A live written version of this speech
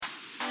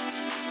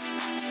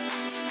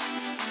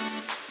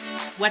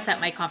What's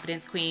up, my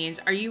confidence queens?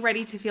 Are you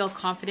ready to feel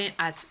confident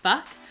as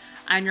fuck?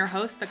 I'm your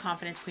host, the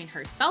confidence queen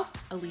herself,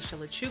 Alicia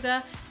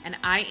Lechuga, and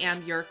I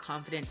am your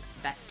confidence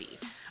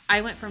bestie.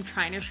 I went from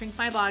trying to shrink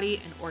my body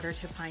in order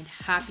to find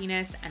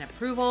happiness and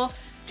approval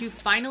to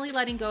finally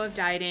letting go of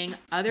dieting,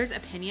 others'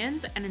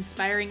 opinions, and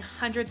inspiring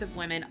hundreds of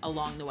women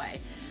along the way.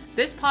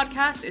 This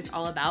podcast is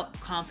all about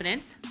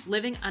confidence,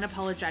 living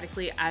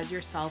unapologetically as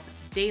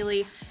yourself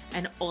daily,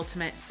 and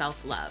ultimate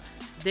self-love.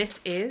 This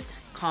is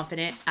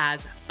Confident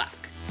as Fuck.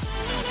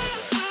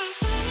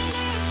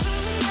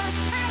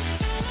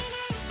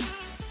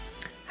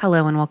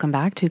 Hello and welcome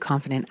back to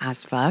Confident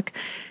as Fuck.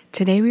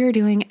 Today we are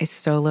doing a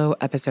solo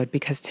episode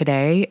because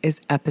today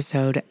is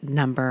episode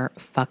number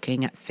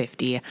fucking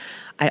 50.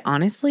 I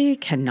honestly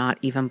cannot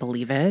even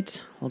believe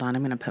it. Hold on,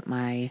 I'm going to put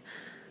my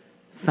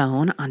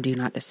phone on Do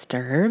Not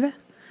Disturb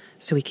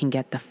so we can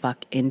get the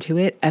fuck into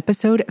it.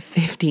 Episode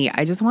 50.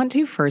 I just want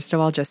to first of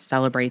all just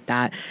celebrate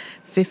that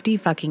 50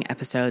 fucking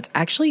episodes.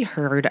 I actually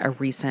heard a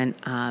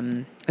recent,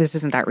 this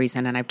isn't that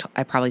recent, and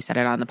I probably said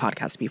it on the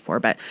podcast before,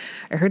 but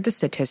I heard the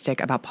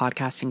statistic about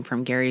podcasting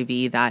from Gary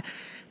Vee that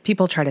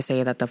people try to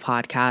say that the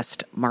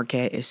podcast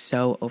market is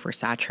so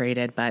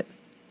oversaturated, but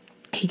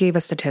he gave a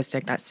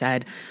statistic that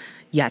said,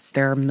 yes,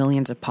 there are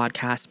millions of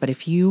podcasts, but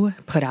if you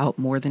put out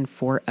more than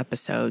 4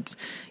 episodes,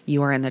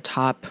 you are in the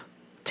top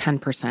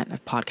 10%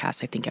 of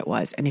podcasts, I think it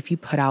was. And if you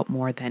put out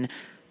more than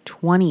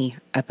 20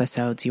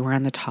 episodes, you are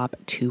in the top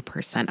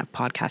 2% of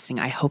podcasting.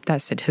 I hope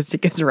that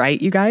statistic is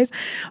right, you guys.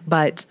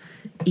 But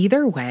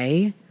either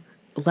way,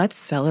 let's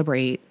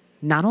celebrate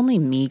not only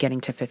me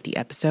getting to 50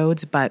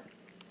 episodes, but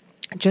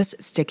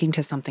just sticking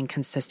to something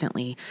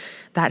consistently.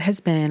 That has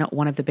been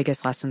one of the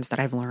biggest lessons that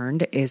I've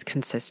learned is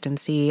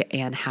consistency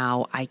and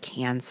how I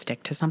can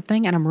stick to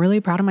something. And I'm really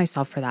proud of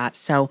myself for that.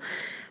 So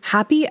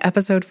happy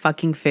episode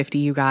fucking 50,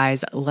 you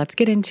guys. Let's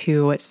get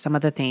into some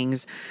of the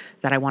things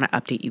that I want to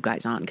update you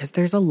guys on because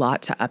there's a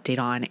lot to update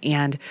on.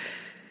 And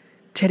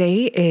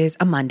today is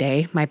a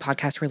Monday. My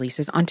podcast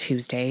releases on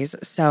Tuesdays.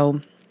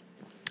 So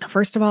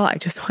first of all, I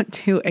just want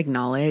to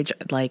acknowledge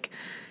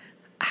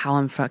how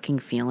I'm fucking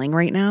feeling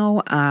right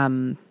now.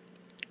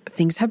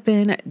 Things have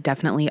been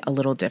definitely a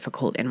little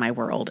difficult in my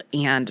world.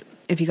 And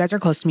if you guys are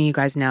close to me, you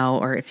guys know,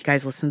 or if you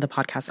guys listen to the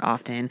podcast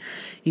often,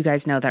 you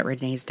guys know that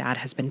Renee's dad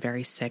has been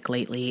very sick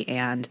lately.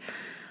 And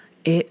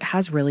it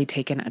has really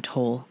taken a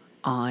toll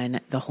on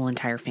the whole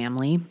entire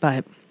family.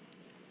 But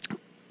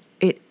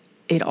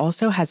it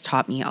also has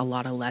taught me a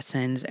lot of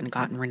lessons and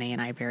gotten Renee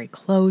and I very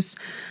close.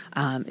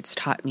 It's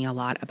taught me a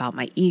lot about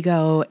my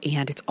ego,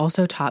 and it's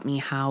also taught me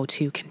how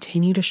to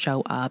continue to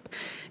show up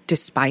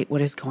despite what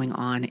is going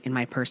on in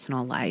my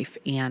personal life.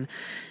 And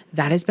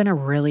that has been a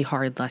really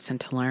hard lesson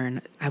to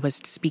learn. I was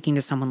speaking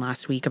to someone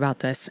last week about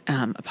this,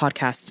 a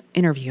podcast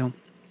interview.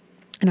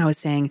 And I was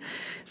saying,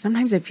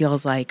 sometimes it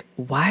feels like,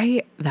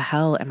 why the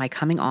hell am I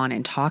coming on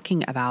and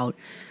talking about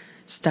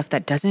stuff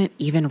that doesn't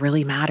even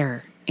really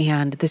matter?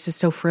 And this is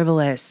so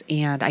frivolous,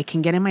 and I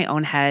can get in my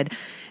own head.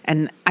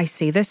 And I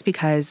say this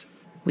because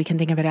we can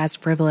think of it as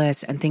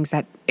frivolous and things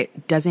that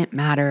it doesn't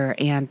matter.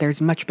 And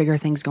there's much bigger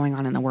things going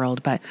on in the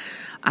world. But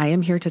I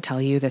am here to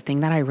tell you the thing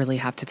that I really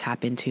have to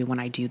tap into when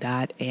I do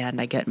that and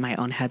I get in my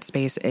own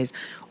headspace is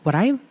what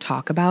I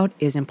talk about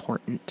is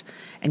important.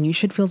 And you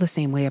should feel the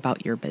same way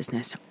about your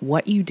business.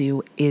 What you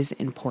do is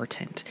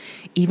important.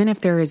 Even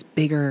if there is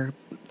bigger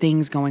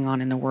things going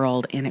on in the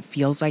world and it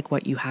feels like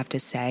what you have to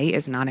say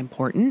is not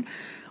important,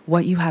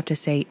 what you have to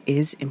say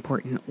is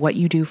important. What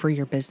you do for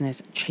your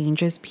business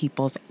changes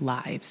people's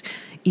lives.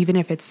 Even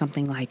if it's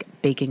something like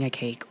baking a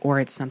cake or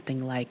it's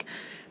something like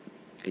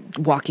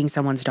walking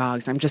someone's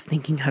dogs. I'm just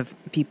thinking of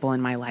people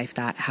in my life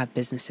that have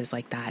businesses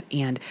like that.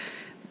 And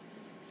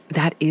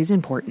that is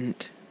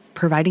important.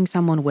 Providing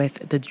someone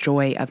with the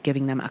joy of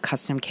giving them a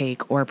custom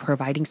cake or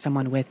providing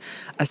someone with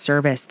a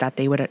service that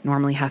they would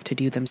normally have to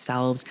do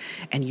themselves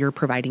and you're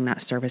providing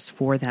that service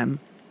for them.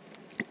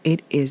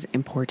 It is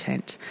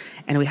important.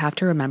 And we have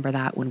to remember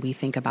that when we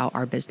think about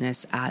our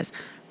business as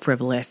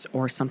frivolous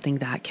or something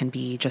that can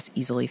be just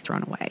easily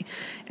thrown away.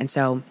 And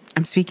so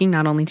I'm speaking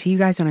not only to you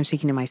guys, but I'm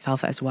speaking to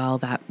myself as well,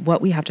 that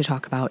what we have to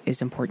talk about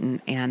is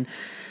important. And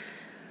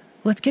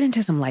let's get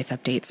into some life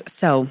updates.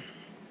 So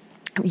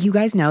you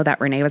guys know that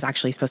Renee was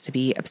actually supposed to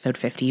be episode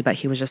 50, but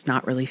he was just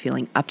not really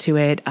feeling up to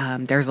it.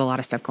 There's a lot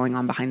of stuff going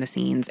on behind the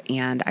scenes,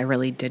 and I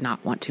really did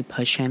not want to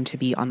push him to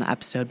be on the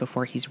episode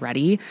before he's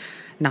ready.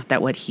 Not that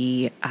what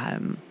he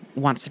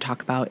wants to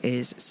talk about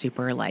is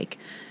super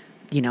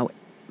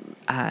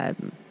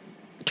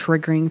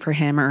triggering for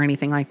him or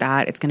anything like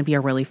that. It's going to be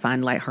a really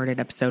fun, lighthearted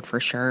episode for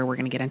sure. We're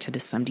going to get into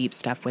some deep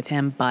stuff with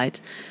him,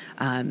 but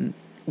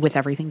with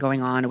everything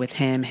going on with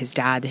him, his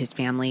dad, his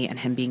family, and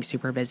him being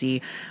super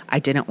busy, I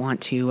didn't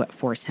want to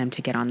force him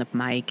to get on the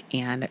mic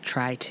and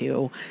try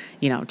to,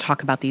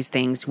 talk about these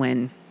things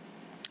when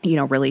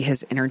really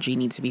his energy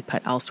needs to be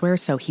put elsewhere.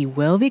 So he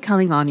will be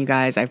coming on, you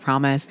guys, I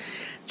promise,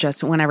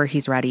 just whenever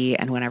he's ready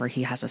and whenever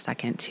he has a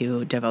second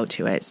to devote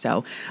to it.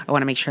 So I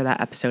want to make sure that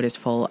episode is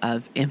full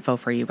of info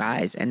for you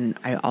guys. And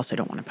I also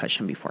don't want to push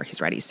him before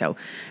he's ready. So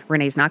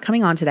Renee's not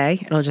coming on today.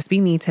 It'll just be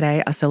me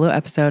today, a solo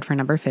episode for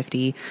number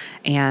 50.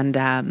 And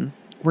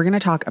we're going to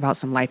talk about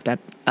some life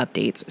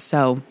updates.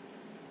 So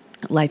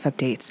life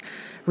updates.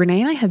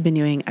 Renee and I have been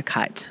doing a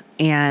cut,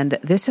 and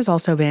this has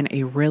also been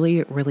a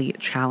really, really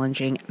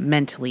challenging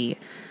mentally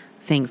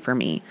thing for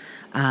me.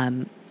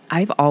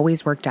 I've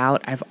always worked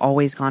out. I've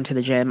always gone to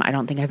the gym. I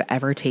don't think I've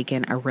ever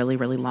taken a really,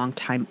 really long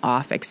time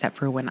off, except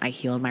for when I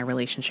healed my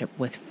relationship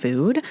with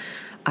food.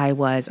 I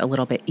was a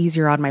little bit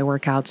easier on my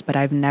workouts, but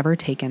I've never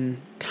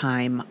taken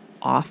time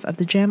off of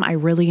the gym. I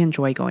really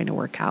enjoy going to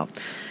work out.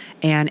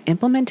 And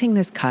implementing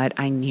this cut,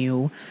 I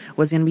knew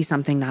was going to be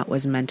something that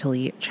was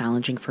mentally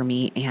challenging for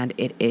me, and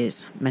it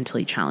is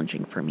mentally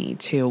challenging for me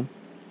to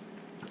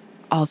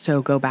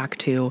also go back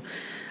to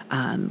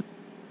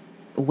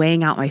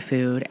weighing out my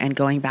food and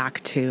going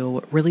back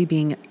to really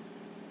being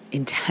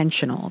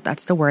intentional.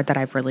 That's the word that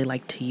I've really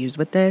liked to use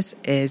with this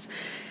is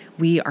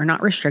we are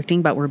not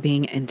restricting, but we're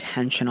being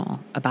intentional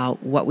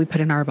about what we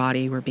put in our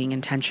body. We're being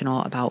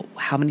intentional about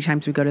how many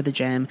times we go to the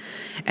gym.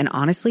 And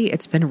honestly,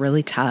 it's been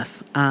really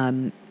tough.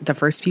 The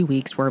first few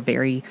weeks were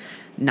very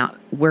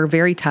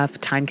tough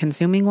time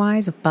consuming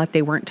wise, but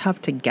they weren't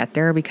tough to get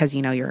there because,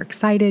 you're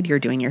excited, you're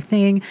doing your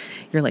thing,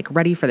 you're like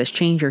ready for this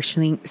change, you're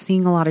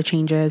seeing a lot of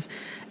changes.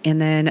 And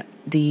then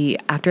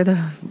after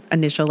the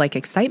initial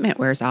excitement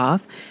wears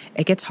off,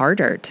 it gets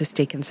harder to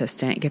stay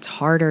consistent. It gets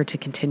harder to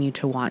continue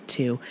to want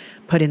to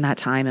put in that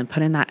time and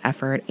put in that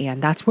effort.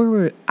 And that's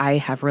where I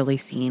have really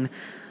seen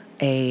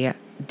a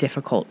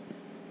difficult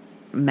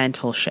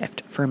mental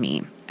shift for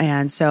me.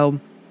 And so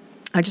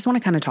I just want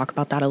to kind of talk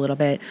about that a little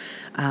bit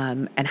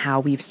and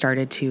how we've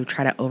started to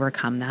try to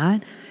overcome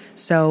that.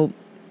 So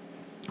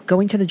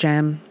going to the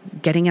gym,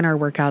 getting in our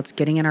workouts,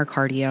 getting in our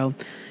cardio,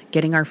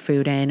 getting our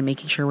food in,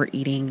 making sure we're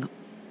eating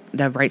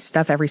the right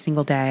stuff every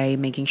single day,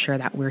 making sure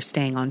that we're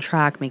staying on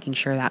track, making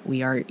sure that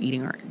we are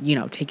eating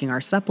our, taking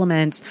our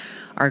supplements,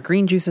 our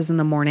green juices in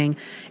the morning.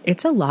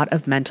 It's a lot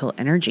of mental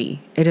energy.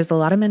 It is a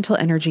lot of mental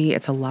energy.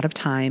 It's a lot of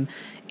time.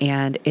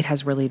 And it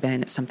has really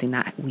been something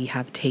that we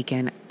have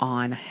taken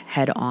on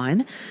head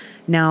on.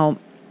 Now,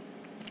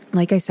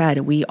 like I said,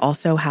 we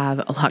also have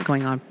a lot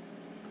going on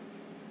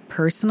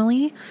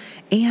personally.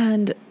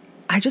 And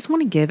I just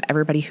want to give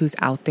everybody who's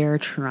out there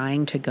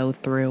trying to go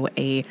through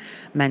a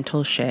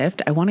mental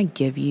shift, I want to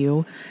give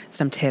you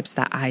some tips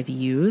that I've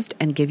used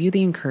and give you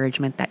the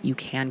encouragement that you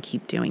can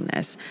keep doing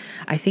this.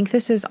 I think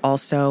this is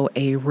also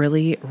a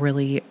really,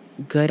 really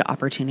good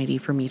opportunity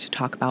for me to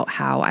talk about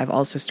how I've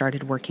also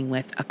started working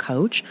with a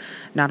coach,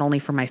 not only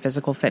for my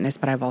physical fitness,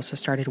 but I've also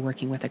started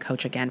working with a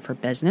coach again for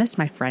business,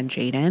 my friend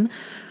Jaden.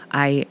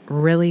 I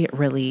really,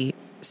 really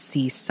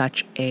see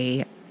such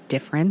a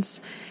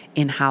difference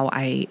in how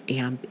I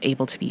am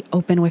able to be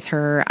open with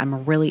her.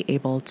 I'm really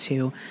able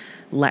to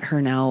let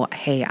her know,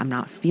 hey, I'm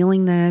not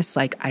feeling this.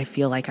 I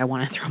feel like I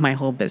want to throw my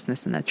whole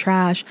business in the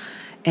trash.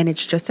 And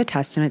it's just a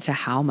testament to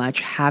how much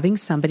having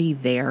somebody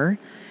there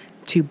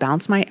to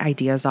bounce my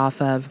ideas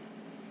off of,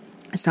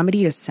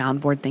 somebody to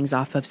soundboard things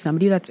off of,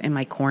 somebody that's in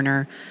my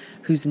corner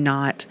who's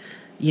not,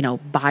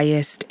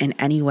 biased in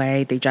any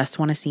way. They just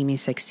want to see me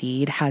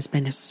succeed has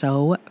been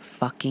so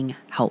fucking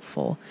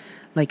helpful.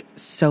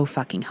 So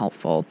fucking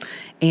helpful.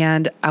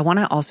 And I want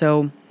to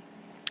also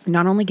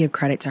not only give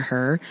credit to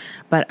her,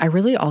 but I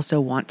really also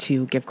want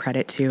to give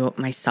credit to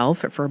myself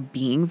for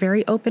being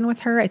very open with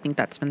her. I think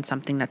that's been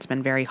something that's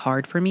been very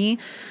hard for me,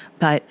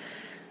 but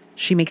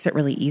she makes it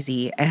really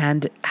easy.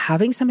 And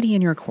having somebody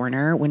in your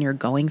corner when you're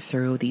going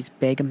through these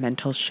big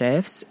mental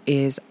shifts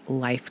is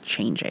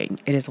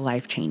life-changing. It is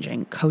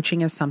life-changing.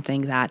 Coaching is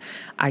something that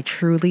I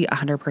truly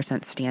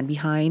 100% stand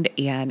behind,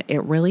 and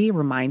it really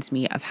reminds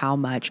me of how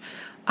much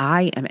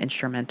I am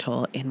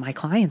instrumental in my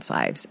clients'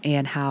 lives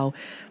and how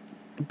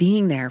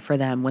being there for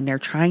them when they're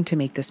trying to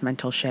make this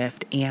mental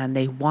shift and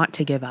they want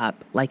to give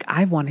up, like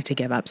I've wanted to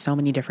give up so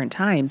many different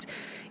times,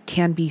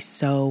 can be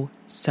so,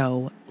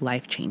 so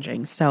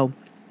life-changing. So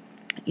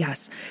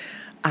yes,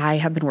 I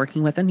have been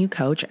working with a new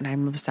coach and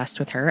I'm obsessed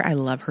with her. I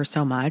love her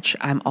so much.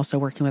 I'm also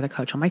working with a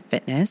coach on my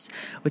fitness,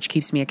 which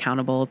keeps me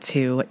accountable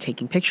to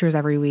taking pictures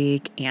every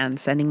week and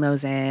sending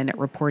those in,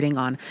 reporting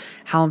on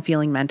how I'm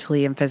feeling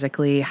mentally and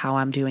physically, how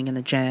I'm doing in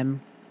the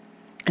gym.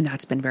 And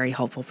that's been very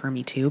helpful for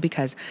me too,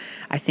 because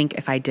I think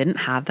if I didn't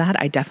have that,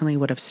 I definitely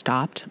would have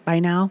stopped by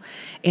now.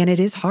 And it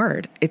is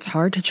hard. It's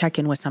hard to check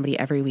in with somebody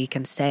every week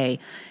and say,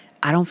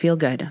 I don't feel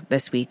good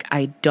this week.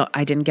 I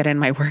didn't get in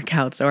my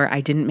workouts, or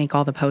I didn't make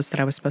all the posts that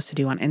I was supposed to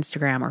do on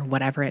Instagram, or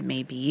whatever it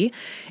may be.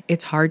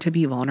 It's hard to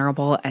be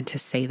vulnerable and to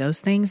say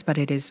those things, but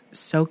it is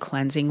so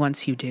cleansing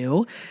once you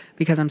do,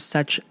 because I'm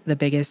such the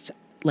biggest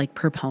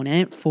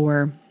proponent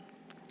for,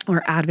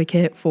 or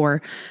advocate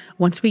for,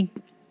 once we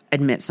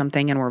admit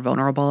something and we're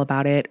vulnerable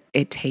about it,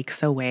 it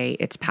takes away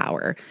its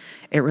power.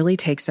 It really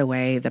takes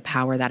away the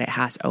power that it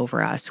has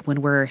over us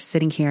when we're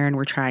sitting here and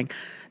we're trying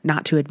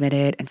not to admit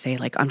it and say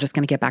like, I'm just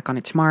going to get back on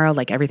it tomorrow.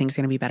 Like everything's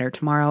going to be better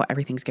tomorrow.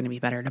 Everything's going to be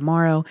better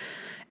tomorrow.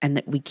 And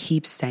that we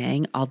keep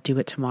saying, I'll do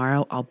it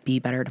tomorrow. I'll be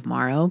better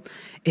tomorrow.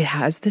 It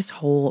has this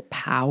whole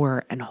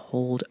power and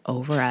hold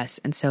over us.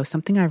 And so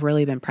something I've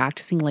really been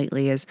practicing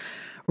lately is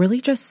really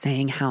just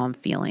saying how I'm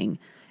feeling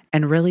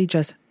and really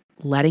just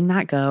letting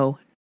that go,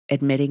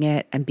 admitting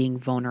it and being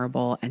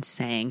vulnerable and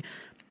saying,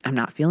 I'm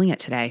not feeling it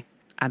today.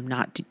 I'm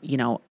not,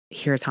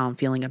 here's how I'm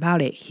feeling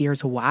about it.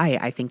 Here's why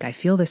I think I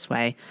feel this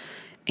way.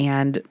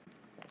 And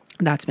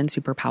that's been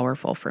super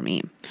powerful for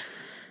me.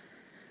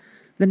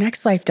 The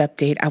next life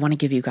update I want to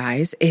give you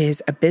guys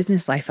is a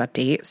business life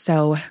update.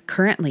 So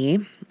currently,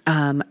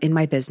 in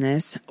my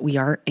business, we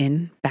are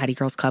in Baddie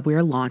Girls Club. We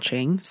are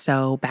launching.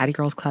 So Baddie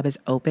Girls Club is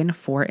open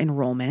for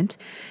enrollment.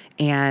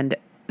 And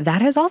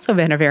that has also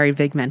been a very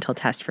big mental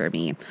test for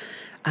me.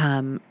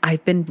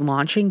 I've been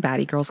launching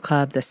Baddie Girls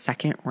Club the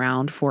second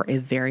round for a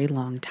very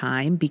long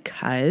time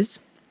because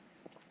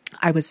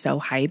I was so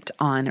hyped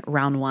on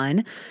round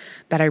 1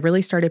 that I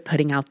really started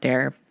putting out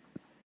there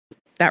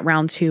that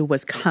round 2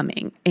 was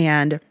coming.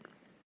 And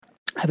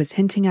I was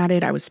hinting at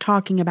it. I was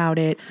talking about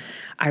it.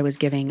 I was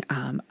giving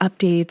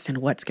updates and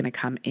what's going to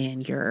come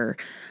in your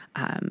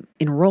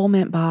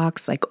enrollment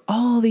box, like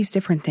all these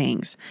different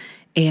things.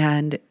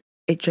 And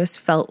it just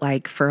felt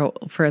like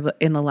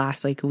in the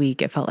last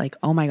week, it felt like,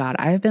 oh my God,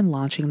 I have been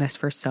launching this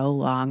for so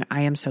long.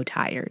 I am so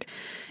tired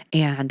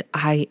and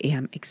I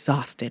am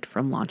exhausted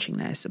from launching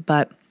this.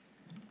 But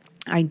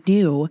I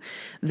knew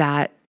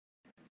that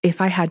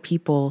if I had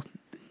people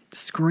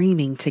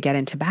screaming to get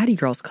into Baddie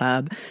Girls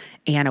Club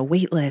and a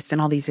wait list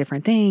and all these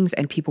different things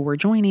and people were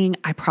joining,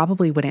 I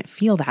probably wouldn't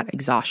feel that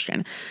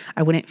exhaustion.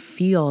 I wouldn't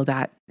feel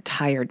that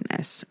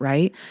tiredness,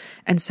 right?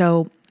 And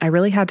so I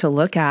really had to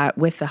look at,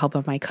 with the help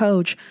of my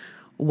coach,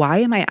 why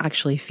am I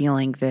actually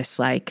feeling this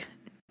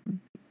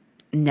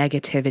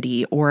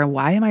negativity, or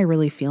why am I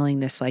really feeling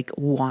this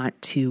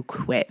want to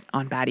quit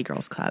on Baddie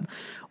Girls Club?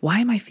 Why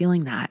am I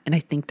feeling that? And I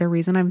think the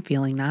reason I'm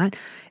feeling that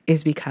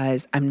is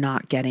because I'm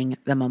not getting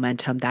the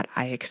momentum that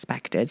I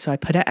expected. So I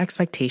put an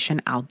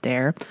expectation out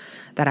there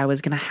that I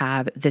was going to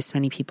have this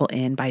many people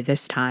in by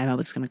this time. I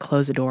was going to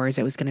close the doors.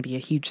 It was going to be a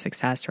huge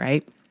success,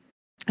 right?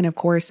 And of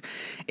course,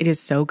 it is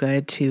so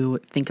good to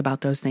think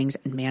about those things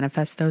and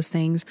manifest those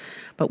things.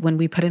 But when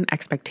we put an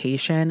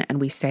expectation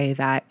and we say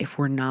that if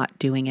we're not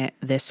doing it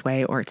this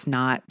way, or it's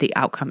not, the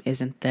outcome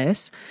isn't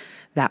this,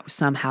 that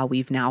somehow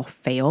we've now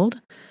failed,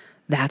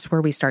 that's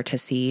where we start to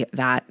see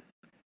that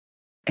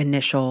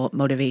initial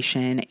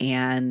motivation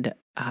and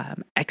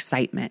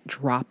excitement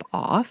drop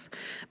off,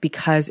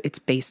 because it's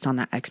based on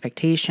that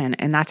expectation.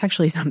 And that's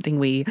actually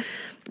something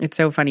it's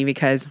so funny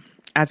because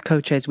as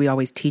coaches, we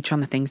always teach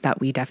on the things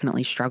that we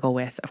definitely struggle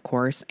with, of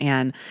course.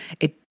 And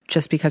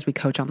just because we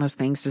coach on those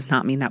things does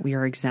not mean that we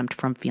are exempt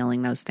from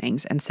feeling those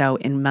things. And so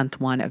in month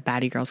 1 of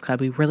Baddie Girls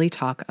Club, we really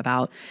talk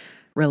about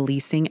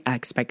releasing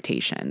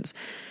expectations.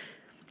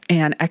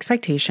 And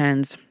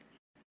expectations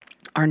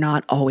are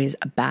not always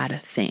a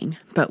bad thing.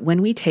 But when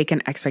we take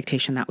an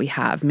expectation that we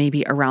have,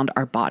 maybe around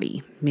our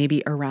body,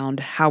 maybe around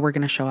how we're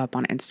going to show up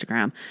on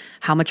Instagram,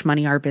 how much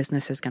money our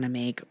business is going to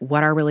make,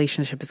 what our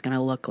relationship is going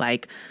to look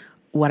like,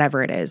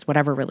 whatever it is,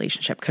 whatever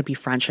relationship, could be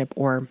friendship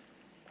or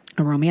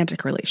a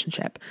romantic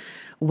relationship.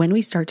 When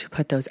we start to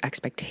put those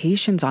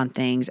expectations on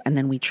things and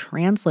then we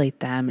translate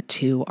them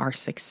to our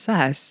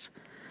success,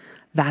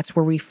 that's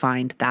where we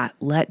find that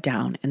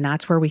letdown. And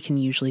that's where we can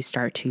usually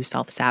start to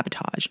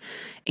self-sabotage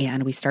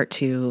and we start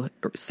to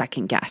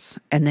second guess.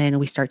 And then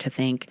we start to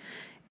think,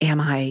 am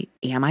I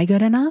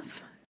good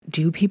enough?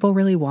 Do people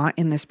really want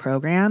in this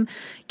program?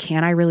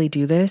 Can I really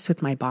do this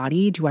with my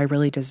body? Do I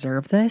really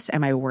deserve this?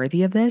 Am I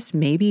worthy of this?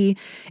 Maybe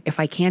if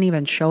I can't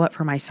even show up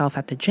for myself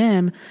at the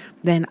gym,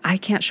 then I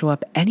can't show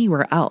up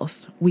anywhere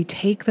else. We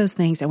take those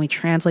things and we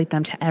translate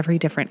them to every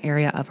different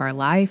area of our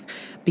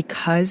life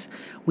because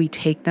we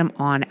take them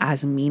on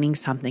as meaning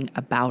something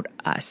about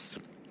us.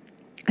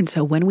 And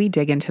so when we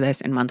dig into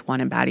this in month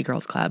 1 in Baddie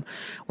Girls Club,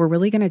 we're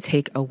really going to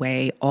take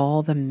away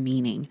all the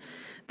meaning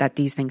that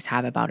these things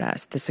have about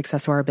us, the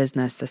success of our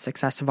business, the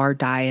success of our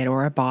diet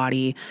or our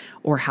body,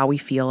 or how we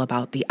feel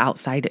about the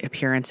outside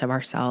appearance of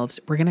ourselves.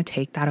 We're going to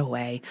take that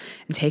away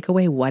and take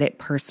away what it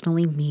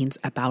personally means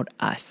about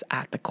us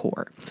at the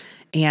core.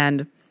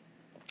 And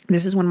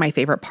this is one of my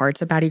favorite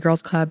parts of Baddie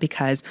Girls Club,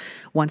 because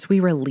once we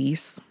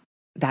release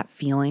that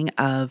feeling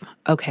of,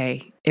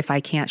 okay, if I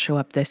can't show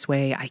up this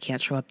way, I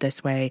can't show up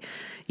this way.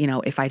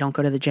 If I don't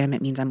go to the gym,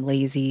 it means I'm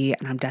lazy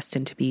and I'm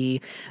destined to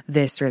be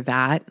this or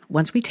that.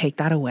 Once we take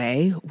that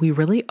away, we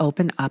really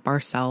open up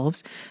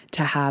ourselves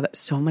to have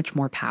so much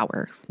more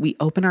power. We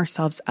open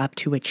ourselves up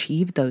to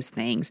achieve those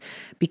things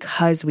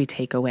because we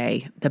take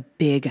away the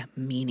big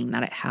meaning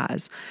that it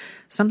has.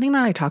 Something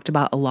that I talked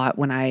about a lot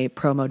when I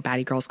promoted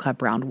Baddie Girls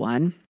Club round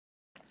 1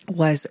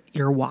 was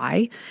your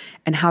why,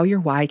 and how your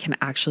why can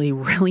actually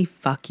really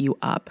fuck you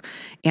up.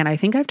 And I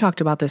think I've talked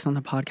about this on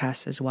the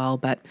podcast as well,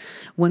 but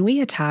when we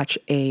attach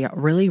a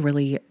really,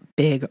 really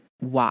big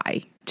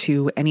why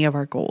to any of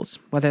our goals,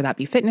 whether that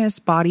be fitness,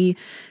 body,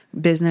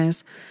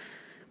 business,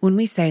 when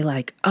we say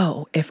like,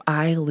 oh, if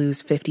I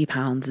lose 50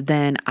 pounds,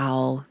 then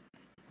I'll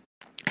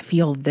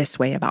feel this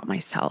way about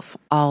myself.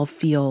 I'll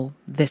feel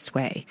this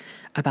way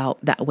about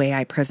that way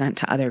I present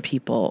to other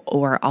people,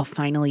 or I'll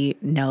finally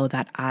know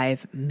that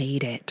I've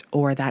made it,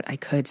 or that I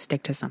could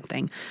stick to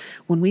something.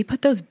 When we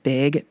put those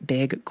big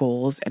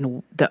goals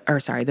and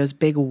those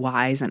big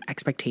whys and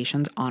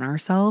expectations on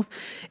ourselves,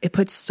 it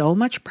puts so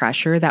much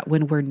pressure that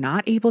when we're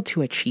not able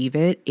to achieve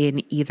it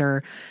in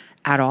either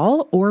at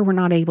all, or we're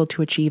not able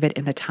to achieve it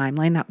in the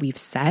timeline that we've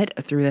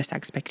set through this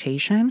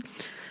expectation,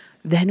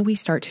 then we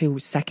start to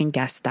second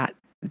guess that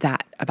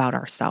about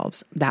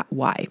ourselves, that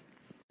why.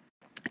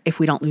 If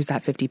we don't lose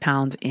that 50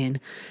 pounds in,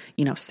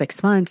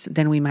 6 months,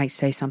 then we might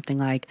say something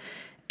like,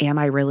 am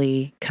I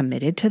really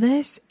committed to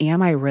this?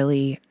 Am I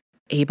really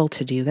able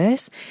to do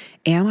this?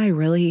 Am I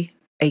really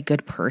a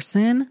good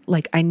person?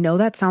 Like, I know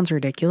that sounds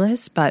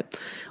ridiculous, but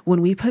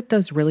when we put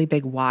those really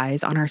big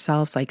whys on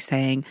ourselves, like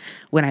saying,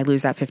 when I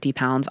lose that 50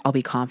 pounds, I'll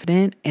be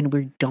confident, and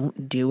we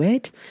don't do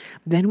it,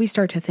 then we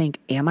start to think,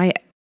 am I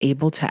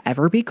able to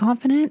ever be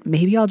confident?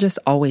 Maybe I'll just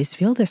always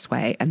feel this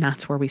way. And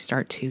that's where we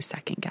start to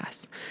second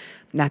guess.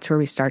 That's where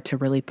we start to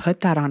really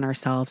put that on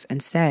ourselves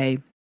and say,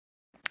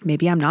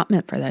 maybe I'm not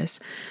meant for this.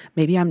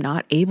 Maybe I'm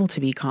not able to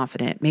be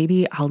confident.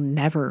 Maybe I'll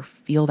never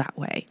feel that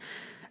way.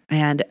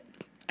 And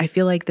I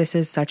feel like this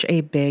is such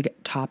a big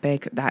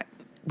topic that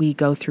we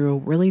go through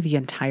really the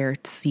entire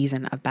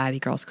season of Baddie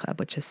Girls Club,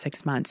 which is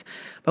 6 months,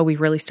 but we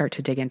really start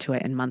to dig into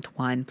it in month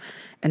 1.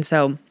 And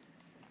so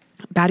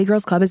Baddie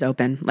Girls Club is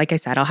open. Like I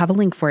said, I'll have a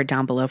link for it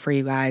down below for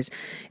you guys.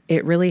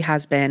 It really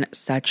has been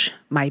such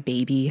my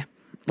baby,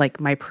 like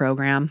my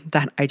program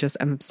that I just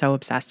am so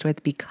obsessed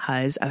with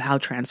because of how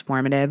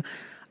transformative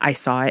I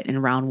saw it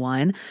in round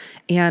 1.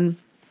 And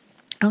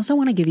I also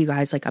want to give you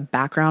guys like a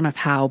background of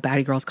how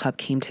Baddie Girls Club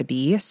came to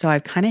be. So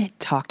I've kind of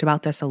talked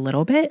about this a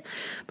little bit,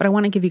 but I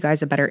want to give you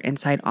guys a better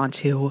insight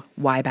onto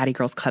why Baddie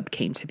Girls Club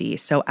came to be.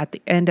 So at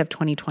the end of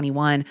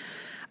 2021,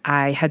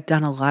 I had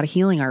done a lot of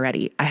healing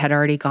already. I had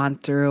already gone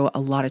through a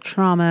lot of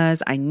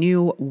traumas. I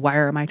knew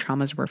where my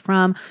traumas were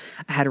from.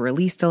 I had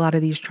released a lot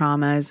of these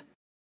traumas.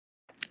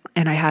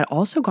 And I had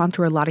also gone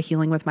through a lot of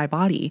healing with my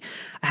body.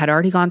 I had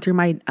already gone through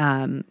my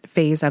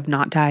phase of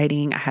not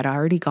dieting. I had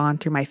already gone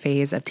through my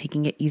phase of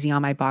taking it easy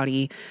on my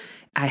body.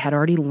 I had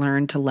already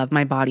learned to love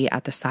my body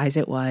at the size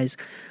it was.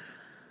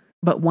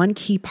 But one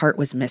key part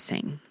was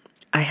missing.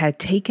 I had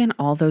taken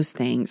all those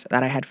things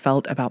that I had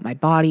felt about my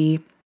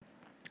body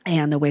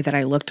and the way that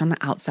I looked on the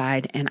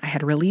outside, and I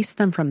had released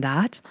them from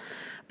that.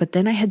 But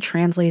then I had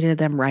translated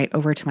them right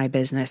over to my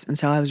business. And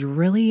so I was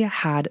really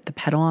had the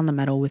pedal on the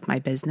metal with my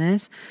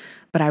business,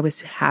 but I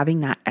was having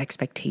that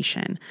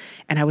expectation.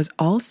 And I was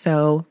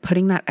also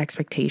putting that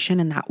expectation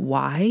and that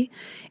why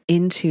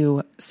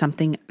into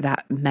something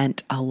that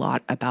meant a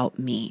lot about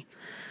me.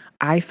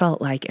 I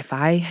felt like if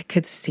I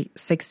could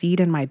succeed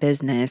in my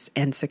business,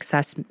 and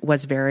success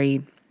was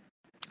very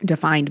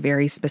defined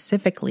very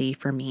specifically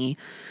for me,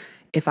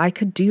 if I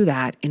could do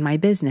that in my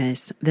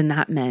business, then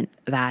that meant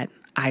that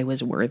I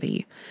was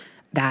worthy,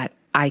 that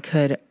I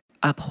could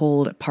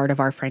uphold part of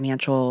our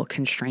financial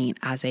constraint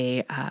as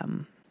a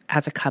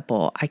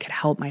couple. I could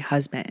help my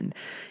husband,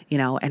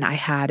 and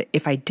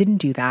if I didn't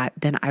do that,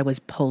 then I was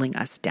pulling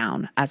us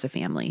down as a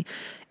family.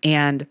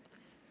 And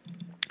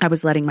I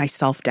was letting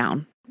myself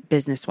down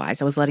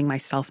business-wise. I was letting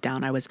myself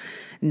down. I was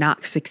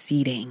not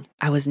succeeding.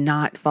 I was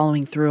not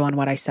following through on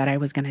what I said I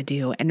was going to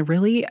do. And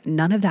really,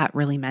 none of that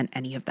really meant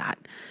any of that.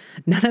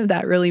 None of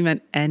that really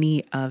meant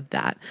any of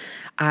that.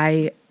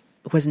 I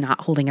was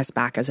not holding us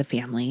back as a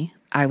family.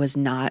 I was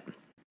not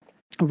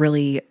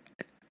following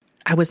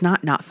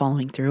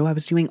through. I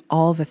was doing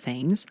all the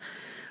things,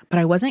 but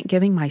I wasn't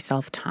giving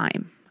myself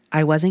time. I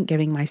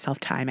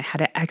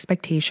had an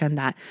expectation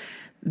that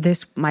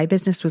my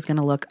business was going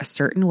to look a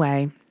certain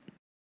way,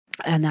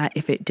 and that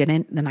if it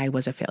didn't, then I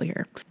was a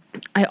failure.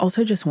 I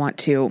also just want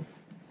to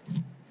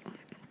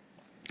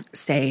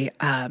say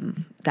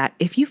that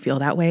if you feel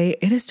that way,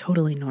 it is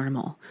totally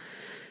normal.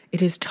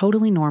 It is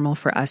totally normal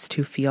for us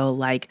to feel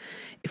like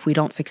if we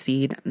don't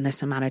succeed in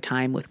this amount of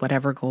time with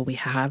whatever goal we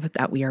have,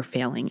 that we are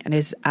failing. And it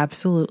is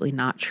absolutely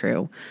not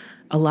true.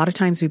 A lot of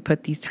times we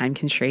put these time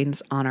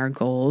constraints on our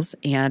goals,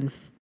 and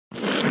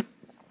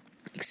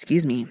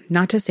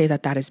not to say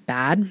that is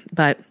bad,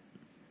 but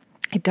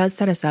it does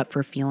set us up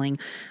for feeling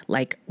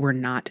like we're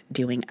not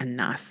doing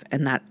enough.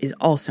 And that is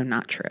also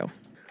not true.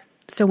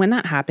 So when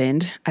that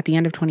happened at the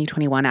end of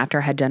 2021, after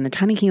I had done a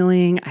ton of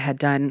healing, I had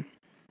done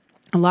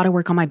a lot of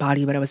work on my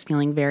body, but I was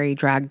feeling very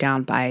dragged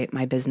down by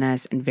my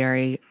business, and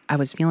I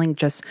was feeling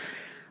just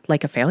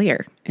like a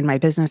failure in my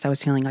business. I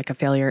was feeling like a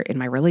failure in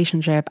my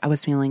relationship. I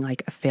was feeling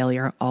like a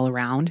failure all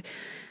around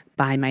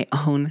by my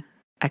own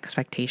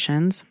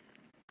expectations.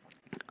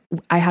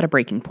 I had a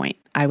breaking point.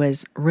 I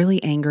was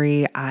really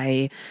angry.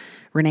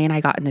 Renee and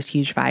I got in this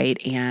huge fight,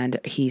 and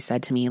he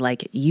said to me,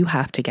 like, you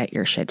have to get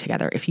your shit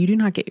together. If you do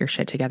not get your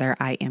shit together,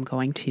 I am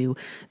going to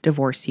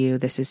divorce you.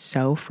 This is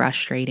so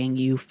frustrating.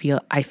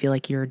 I feel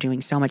like you're doing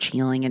so much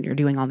healing and you're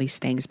doing all these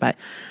things, but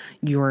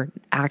your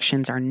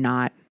actions are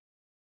not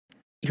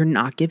you're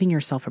not giving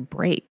yourself a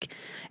break,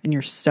 and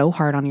you're so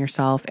hard on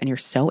yourself, and you're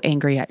so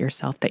angry at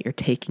yourself that you're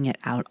taking it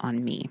out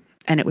on me.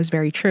 And it was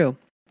very true.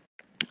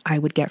 I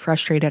would get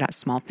frustrated at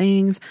small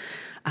things.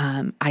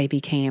 I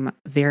became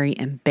very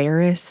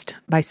embarrassed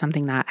by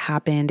something that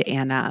happened.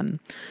 And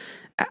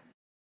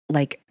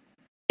like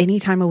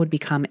anytime I would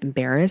become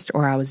embarrassed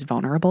or I was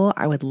vulnerable,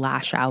 I would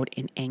lash out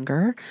in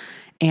anger.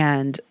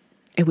 And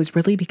it was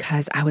really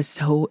because I was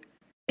so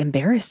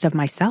embarrassed of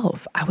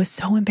myself. I was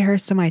so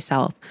embarrassed of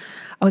myself.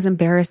 I was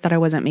embarrassed that I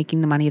wasn't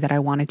making the money that I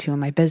wanted to in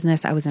my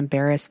business. I was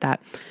embarrassed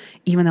that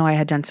even though I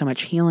had done so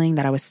much healing,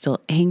 that I was still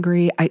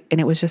angry. And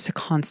it was just a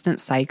constant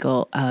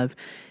cycle of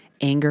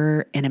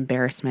anger and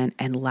embarrassment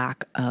and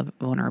lack of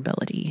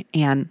vulnerability.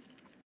 And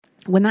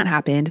when that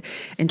happened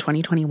in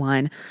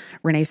 2021,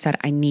 Renee said,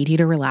 I need you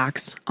to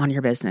relax on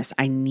your business.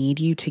 I need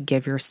you to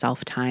give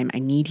yourself time. I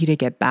need you to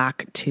get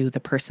back to the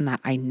person that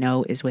I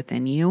know is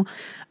within you.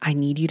 I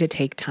need you to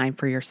take time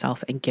for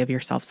yourself and give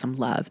yourself some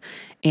love.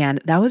 And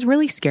that was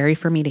really scary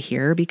for me to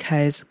hear,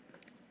 because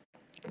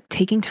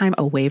taking time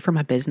away from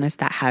a business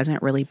that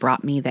hasn't really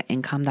brought me the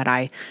income that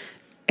I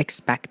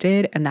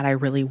expected and that I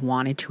really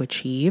wanted to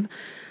achieve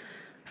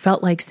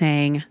felt like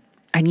saying,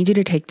 I need you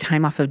to take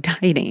time off of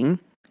dieting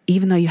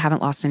even though you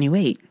haven't lost any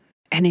weight.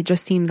 And it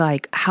just seemed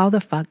like, how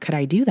the fuck could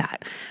I do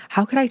that?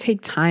 How could I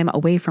take time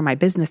away from my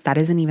business that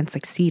isn't even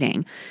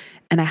succeeding?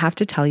 And I have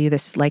to tell you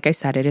this, like I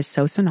said, it is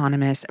so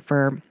synonymous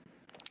for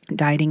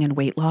dieting and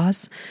weight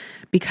loss,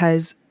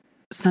 because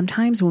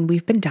sometimes when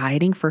we've been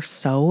dieting for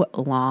so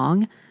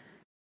long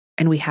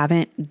and we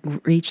haven't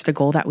reached the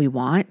goal that we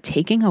want,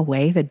 taking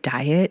away the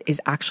diet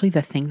is actually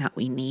the thing that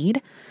we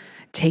need.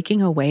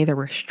 Taking away the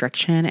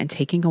restriction and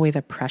taking away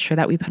the pressure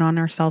that we put on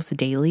ourselves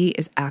daily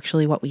is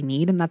actually what we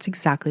need. And that's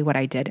exactly what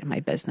I did in my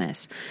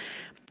business.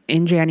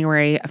 In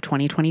January of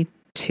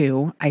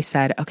 2022, I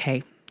said,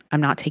 okay,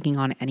 I'm not taking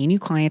on any new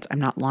clients. I'm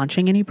not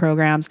launching any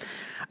programs.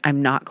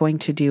 I'm not going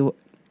to do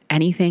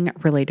anything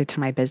related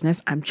to my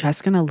business. I'm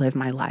just going to live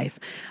my life.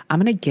 I'm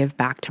going to give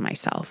back to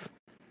myself.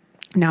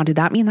 Now, did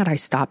that mean that I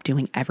stopped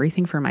doing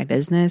everything for my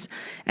business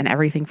and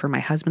everything for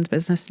my husband's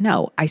business?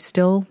 No, I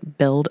still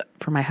billed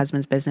for my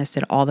husband's business,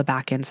 did all the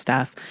back end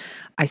stuff.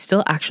 I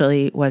still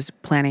actually was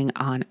planning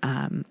on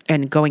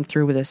and going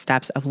through with the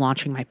steps of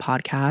launching my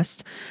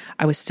podcast.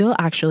 I was still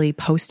actually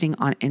posting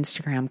on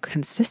Instagram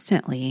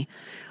consistently,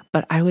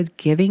 but I was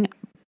giving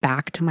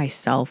back to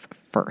myself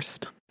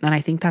first. And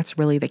I think that's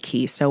really the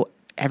key. So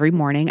every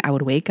morning I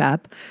would wake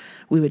up,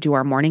 we would do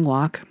our morning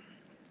walk.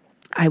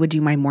 I would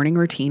do my morning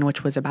routine,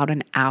 which was about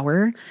an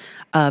hour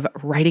of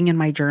writing in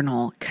my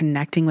journal,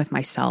 connecting with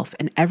myself.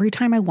 And every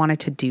time I wanted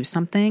to do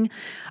something,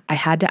 I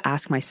had to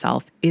ask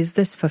myself, is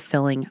this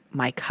fulfilling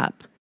my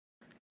cup?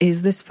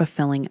 Is this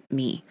fulfilling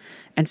me?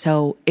 And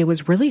so it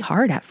was really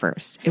hard at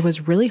first. It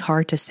was really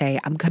hard to say,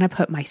 I'm going to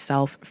put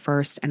myself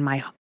first and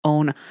my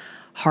own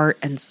heart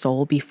and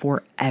soul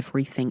before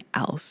everything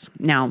else.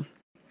 Now,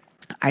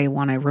 I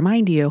want to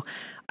remind you,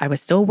 I was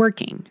still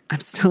working. I'm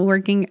still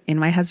working in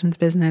my husband's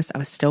business. I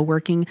was still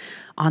working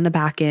on the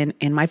back end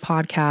in my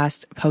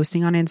podcast,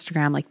 posting on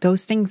Instagram. Like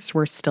those things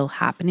were still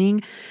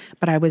happening,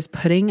 but I was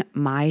putting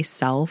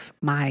myself,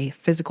 my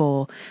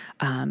physical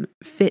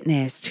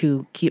fitness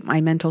to keep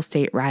my mental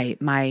state right,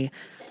 my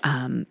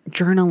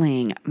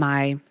journaling,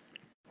 my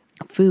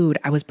food.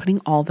 I was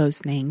putting all those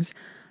things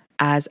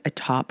as a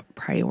top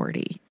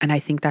priority. And I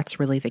think that's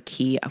really the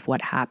key of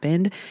what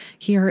happened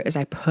here is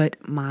I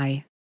put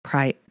my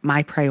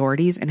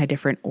priorities in a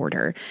different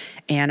order,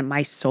 and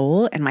my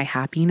soul and my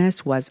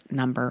happiness was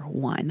number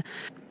one.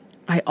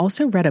 I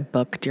also read a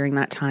book during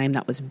that time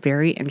that was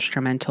very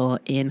instrumental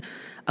in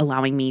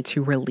allowing me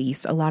to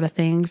release a lot of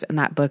things. And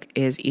that book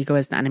is Ego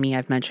is the Enemy.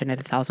 I've mentioned it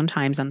 1,000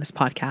 times on this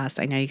podcast.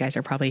 I know you guys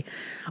are probably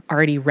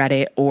already read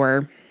it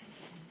or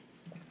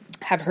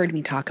have heard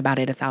me talk about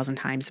it 1,000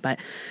 times, but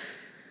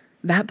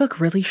that book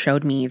really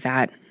showed me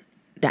that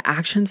the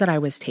actions that I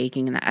was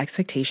taking and the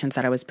expectations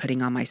that I was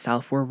putting on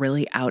myself were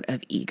really out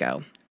of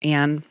ego.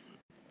 And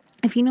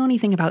if you know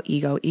anything about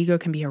ego, ego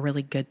can be a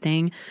really good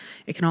thing.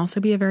 It can also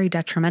be a very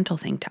detrimental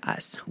thing to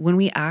us. When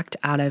we act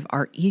out of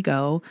our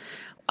ego,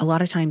 a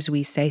lot of times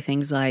we say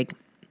things like,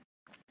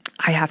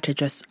 I have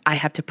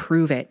to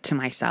prove it to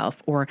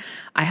myself, or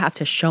I have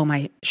to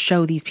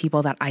show these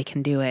people that I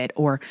can do it.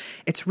 Or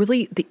it's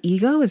really, the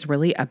ego is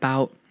really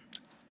about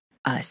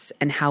us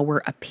and how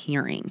we're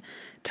appearing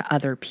to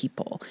other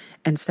people.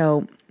 And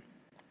so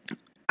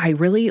I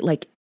really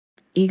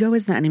Ego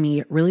is the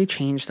Enemy really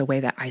changed the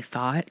way that I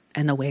thought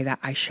and the way that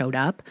I showed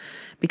up,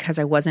 because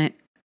I wasn't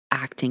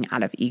acting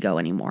out of ego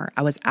anymore.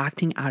 I was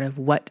acting out of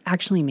what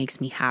actually makes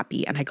me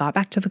happy. And I got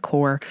back to the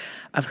core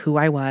of who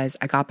I was.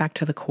 I got back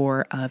to the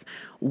core of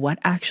what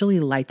actually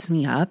lights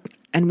me up.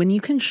 And when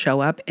you can show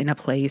up in a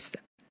place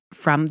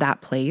from that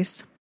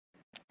place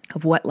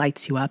of what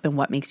lights you up and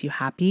what makes you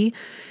happy,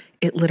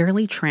 it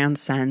literally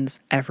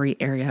transcends every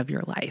area of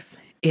your life.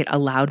 It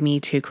allowed me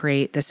to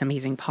create this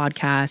amazing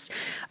podcast,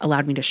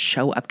 allowed me to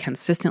show up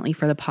consistently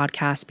for the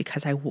podcast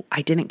because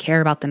I didn't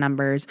care about the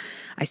numbers.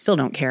 I still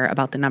don't care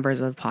about the numbers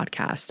of the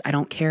podcast. I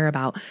don't care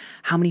about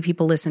how many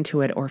people listen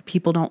to it or if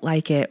people don't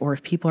like it or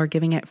if people are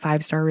giving it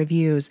 5-star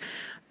reviews.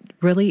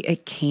 Really,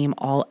 it came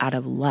all out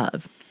of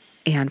love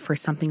and for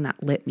something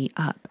that lit me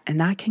up. And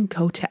that can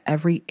go to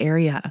every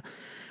area.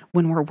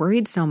 When we're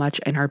worried so much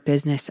in our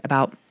business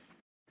about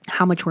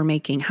how much we're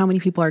making, how many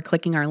people are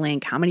clicking our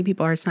link, how many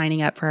people are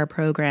signing up for our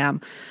program,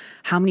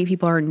 how many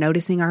people are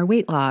noticing our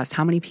weight loss,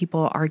 how many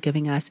people are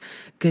giving us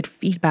good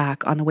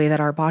feedback on the way that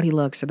our body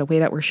looks or the way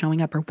that we're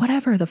showing up or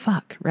whatever the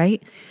fuck,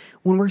 right?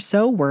 When we're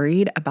so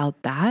worried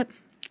about that,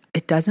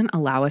 it doesn't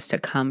allow us to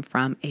come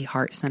from a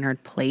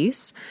heart-centered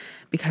place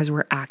because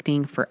we're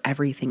acting for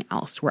everything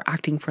else. We're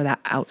acting for that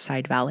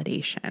outside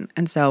validation.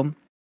 And so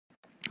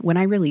when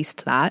I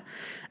released that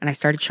and I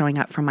started showing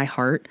up from my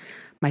heart,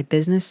 my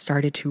business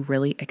started to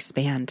really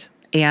expand.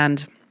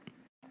 And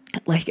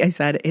like I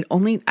said,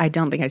 I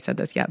don't think I said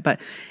this yet, but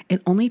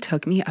it only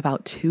took me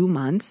about 2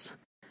 months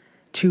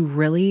to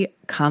really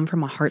come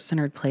from a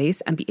heart-centered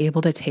place and be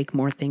able to take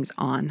more things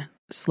on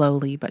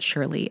slowly but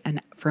surely. And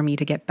for me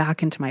to get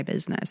back into my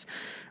business,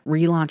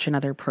 relaunch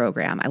another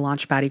program. I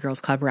launched Baddie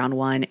Girls Club Round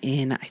 1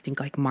 in, I think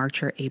like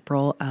March or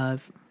April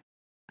of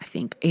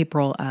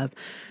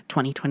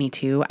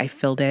 2022. I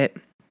filled it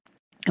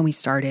and we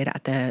started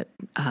at the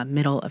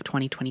middle of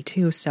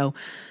 2022. So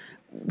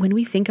when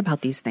we think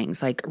about these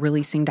things like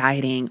releasing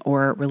dieting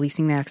or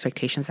releasing the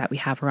expectations that we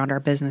have around our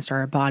business or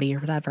our body or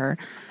whatever,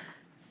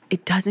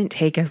 it doesn't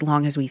take as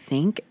long as we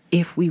think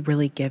if we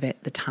really give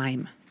it the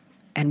time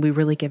and we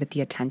really give it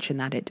the attention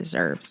that it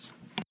deserves.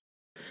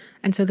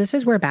 And so this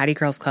is where Baddie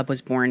Girls Club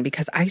was born,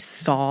 because I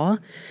saw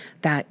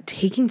that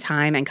taking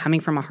time and coming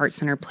from a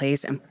heart-centered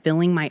place and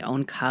filling my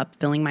own cup,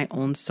 filling my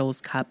own soul's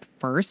cup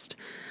first,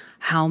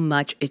 how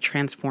much it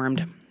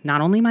transformed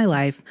not only my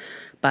life,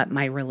 but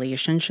my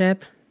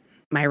relationship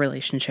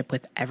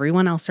with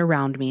everyone else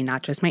around me,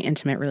 not just my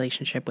intimate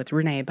relationship with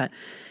Renee, but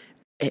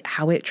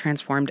how it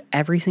transformed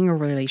every single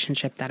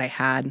relationship that I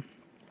had,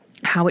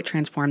 how it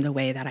transformed the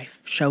way that I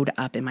showed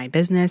up in my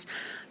business,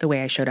 the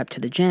way I showed up to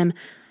the gym,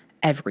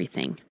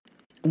 everything,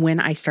 when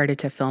I started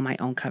to fill my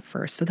own cup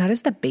first. So that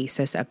is the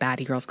basis of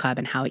Baddie Girls Club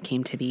and how it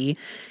came to be,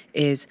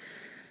 is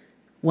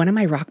one of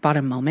my rock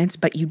bottom moments,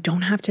 but you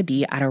don't have to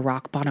be at a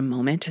rock bottom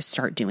moment to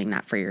start doing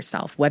that for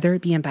yourself, whether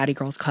it be in Baddie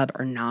Girls Club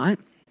or not,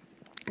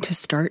 to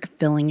start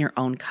filling your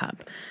own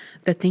cup.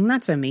 The thing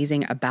that's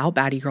amazing about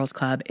Baddie Girls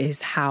Club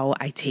is how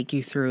I take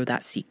you through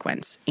that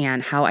sequence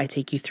and how I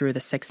take you through the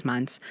 6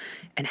 months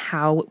and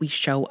how we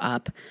show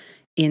up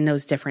in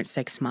those different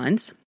 6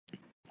 months.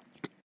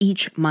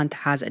 Each month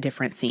has a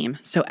different theme.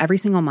 So every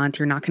single month,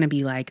 you're not going to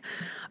be like,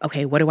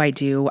 okay, what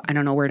do? I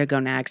don't know where to go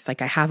next.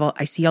 Like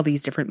I see all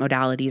these different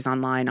modalities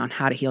online on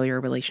how to heal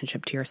your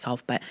relationship to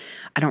yourself, but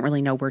I don't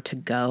really know where to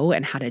go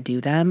and how to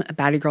do them.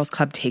 Baddie Girls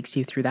Club takes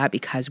you through that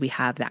because we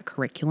have that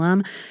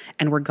curriculum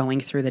and we're going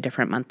through the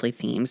different monthly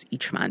themes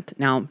each month.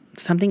 Now,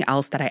 something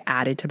else that I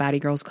added to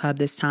Baddie Girls Club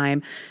this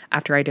time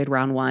after I did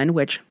round 1,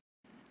 which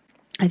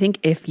I think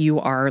if you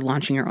are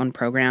launching your own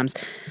programs,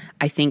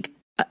 I think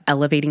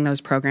elevating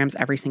those programs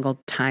every single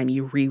time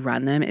you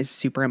rerun them is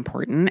super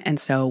important. And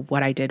so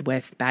what I did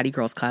with Baddie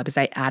Girls Club is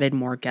I added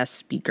more guest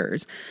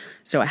speakers.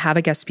 So I have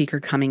a guest speaker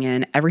coming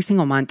in every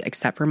single month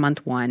except for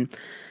month 1.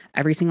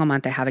 Every single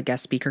month I have a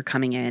guest speaker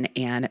coming in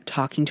and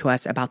talking to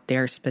us about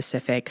their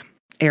specific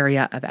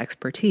area of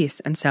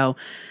expertise. And so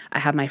I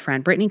have my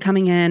friend Brittany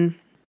coming in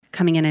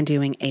and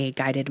doing a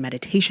guided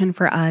meditation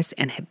for us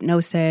and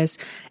hypnosis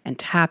and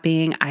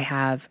tapping. I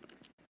have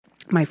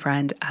my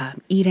friend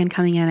Eden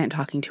coming in and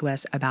talking to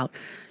us about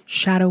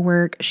shadow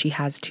work. She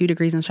has 2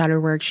 degrees in shadow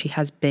work. She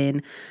has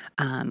been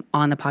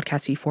on the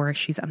podcast before.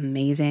 She's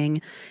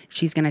amazing.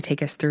 She's going to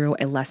take us through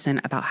a lesson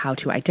about how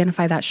to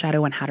identify that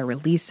shadow and how to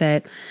release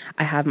it.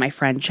 I have my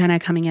friend Jenna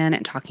coming in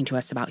and talking to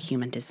us about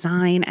human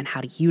design and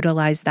how to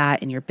utilize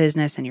that in your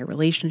business and your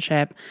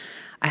relationship.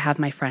 I have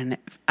my friend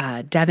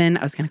Devin.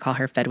 I was going to call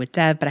her Fed with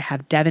Dev, but I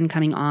have Devin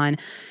coming on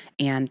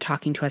and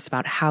talking to us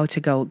about how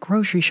to go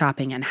grocery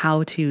shopping and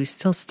how to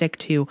still stick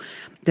to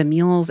the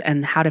meals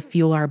and how to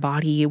fuel our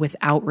body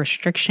without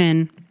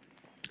restriction.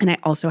 And I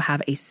also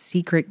have a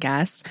secret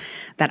guest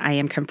that I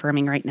am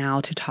confirming right now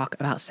to talk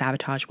about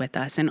sabotage with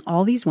us. And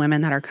all these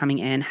women that are coming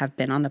in have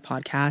been on the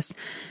podcast.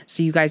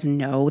 So you guys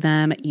know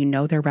them, you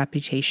know their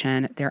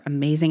reputation. They're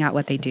amazing at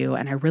what they do.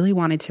 And I really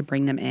wanted to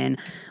bring them in,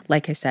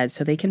 like I said,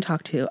 so they can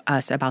talk to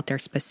us about their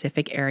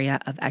specific area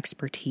of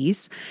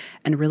expertise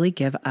and really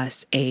give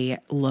us a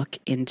look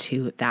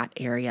into that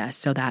area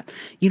so that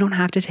you don't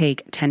have to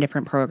take 10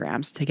 different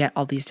programs to get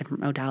all these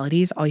different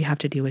modalities. All you have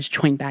to do is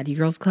join Baddie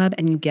Girls Club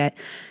and you get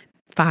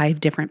 5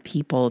 different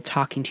people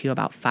talking to you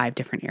about 5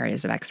 different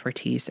areas of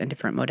expertise and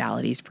different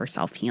modalities for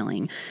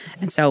self-healing.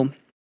 And so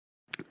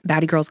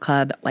Baddie Girls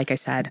Club, like I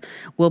said,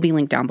 will be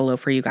linked down below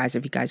for you guys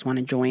if you guys want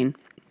to join.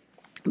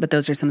 But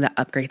those are some of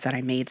the upgrades that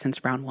I made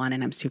since round 1,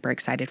 and I'm super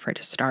excited for it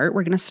to start.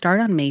 We're going to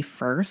start on May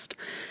 1st.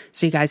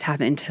 So you guys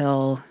have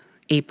until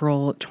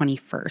April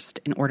 21st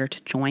in order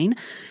to join.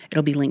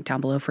 It'll be linked down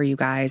below for you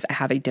guys. I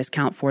have a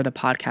discount for the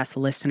podcast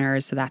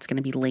listeners, so that's going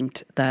to be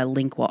linked. The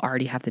link will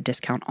already have the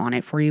discount on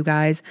it for you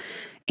guys,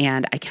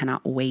 and I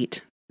cannot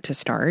wait to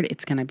start.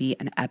 It's going to be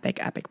an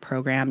epic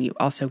program. You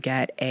also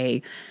get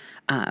a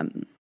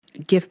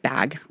gift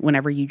bag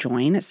whenever you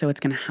join. So it's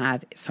going to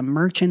have some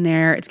merch in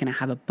there. It's going to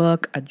have a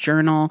book, a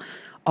journal,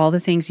 all the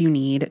things you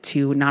need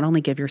to not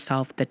only give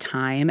yourself the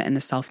time and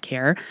the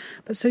self-care,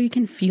 but so you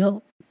can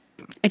feel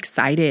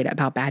excited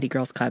about Baddie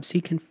Girls Club. So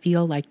you can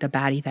feel like the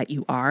baddie that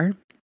you are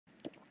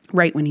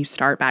right when you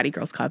start Baddie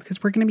Girls Club,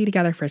 because we're going to be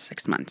together for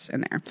 6 months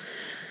in there.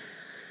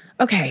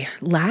 Okay,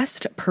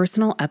 last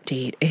personal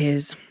update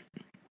is,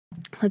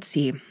 let's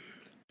see.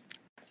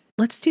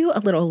 Let's do a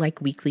little like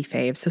weekly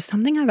fave. So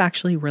something I've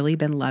actually really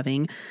been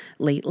loving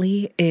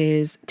lately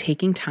is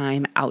taking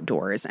time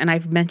outdoors. And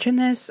I've mentioned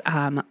this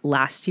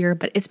last year,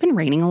 but it's been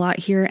raining a lot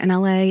here in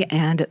LA,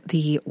 and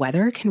the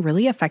weather can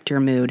really affect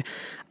your mood.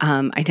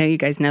 I know you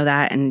guys know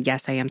that. And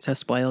yes, I am so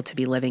spoiled to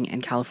be living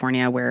in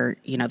California where,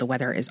 the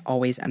weather is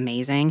always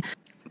amazing.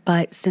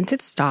 But since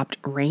it stopped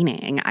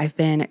raining, I've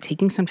been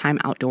taking some time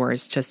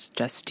outdoors,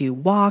 just do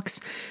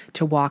walks,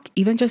 to walk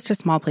even just to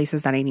small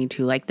places that I need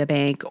to, like the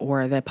bank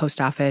or the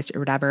post office or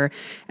whatever,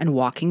 and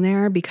walking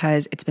there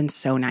because it's been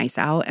so nice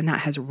out, and that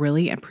has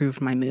really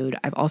improved my mood.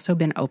 I've also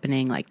been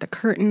opening like the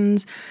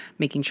curtains,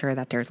 making sure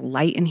that there's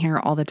light in here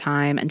all the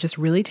time, and just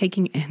really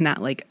taking in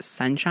that like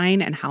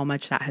sunshine, and how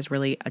much that has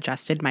really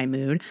adjusted my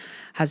mood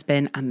has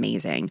been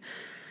amazing.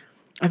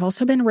 I've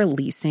also been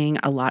releasing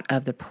a lot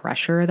of the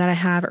pressure that I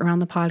have around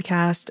the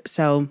podcast.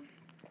 So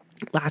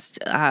last,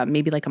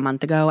 maybe like a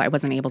month ago, I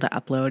wasn't able to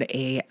upload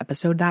a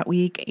episode that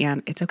week,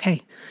 and it's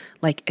okay.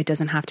 Like, it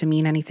doesn't have to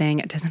mean anything.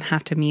 It doesn't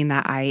have to mean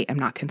that I am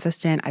not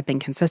consistent. I've been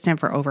consistent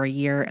for over a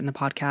year in the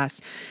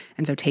podcast.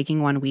 And so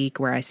taking 1 week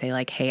where I say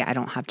like, hey, I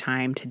don't have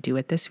time to do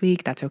it this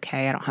week, that's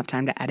okay. I don't have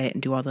time to edit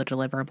and do all the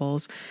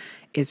deliverables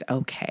is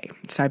okay.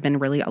 So I've been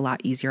really a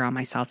lot easier on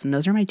myself. And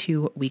those are my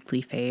 2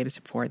 weekly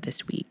faves for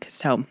this week.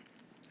 So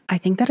I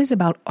think that is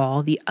about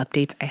all the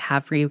updates I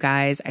have for you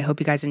guys. I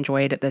hope you guys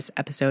enjoyed this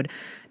episode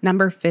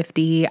number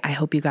 50. I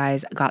hope you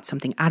guys got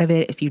something out of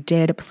it. If you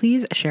did,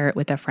 please share it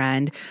with a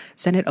friend.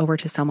 Send it over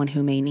to someone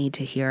who may need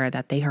to hear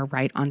that they are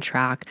right on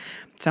track.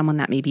 Someone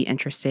that may be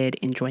interested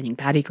in joining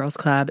Baddie Girls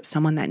Club.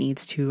 Someone that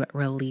needs to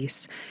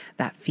release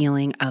that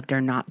feeling of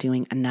they're not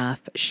doing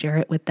enough. Share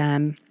it with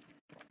them.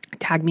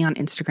 Tag me on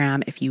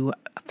Instagram if you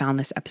found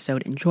this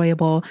episode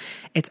enjoyable.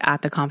 It's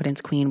at The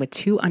Confidence Queen with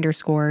 2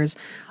 underscores.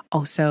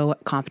 Also,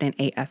 Confident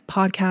AF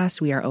Podcast.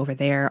 We are over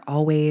there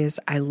always.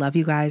 I love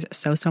you guys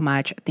so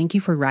much. Thank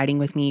you for riding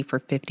with me for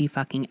 50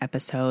 fucking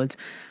episodes.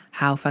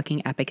 How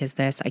fucking epic is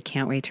this? I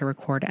can't wait to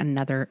record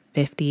another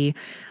 50.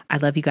 I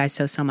love you guys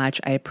so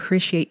much. I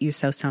appreciate you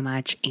so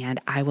much. And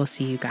I will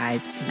see you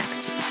guys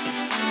next week.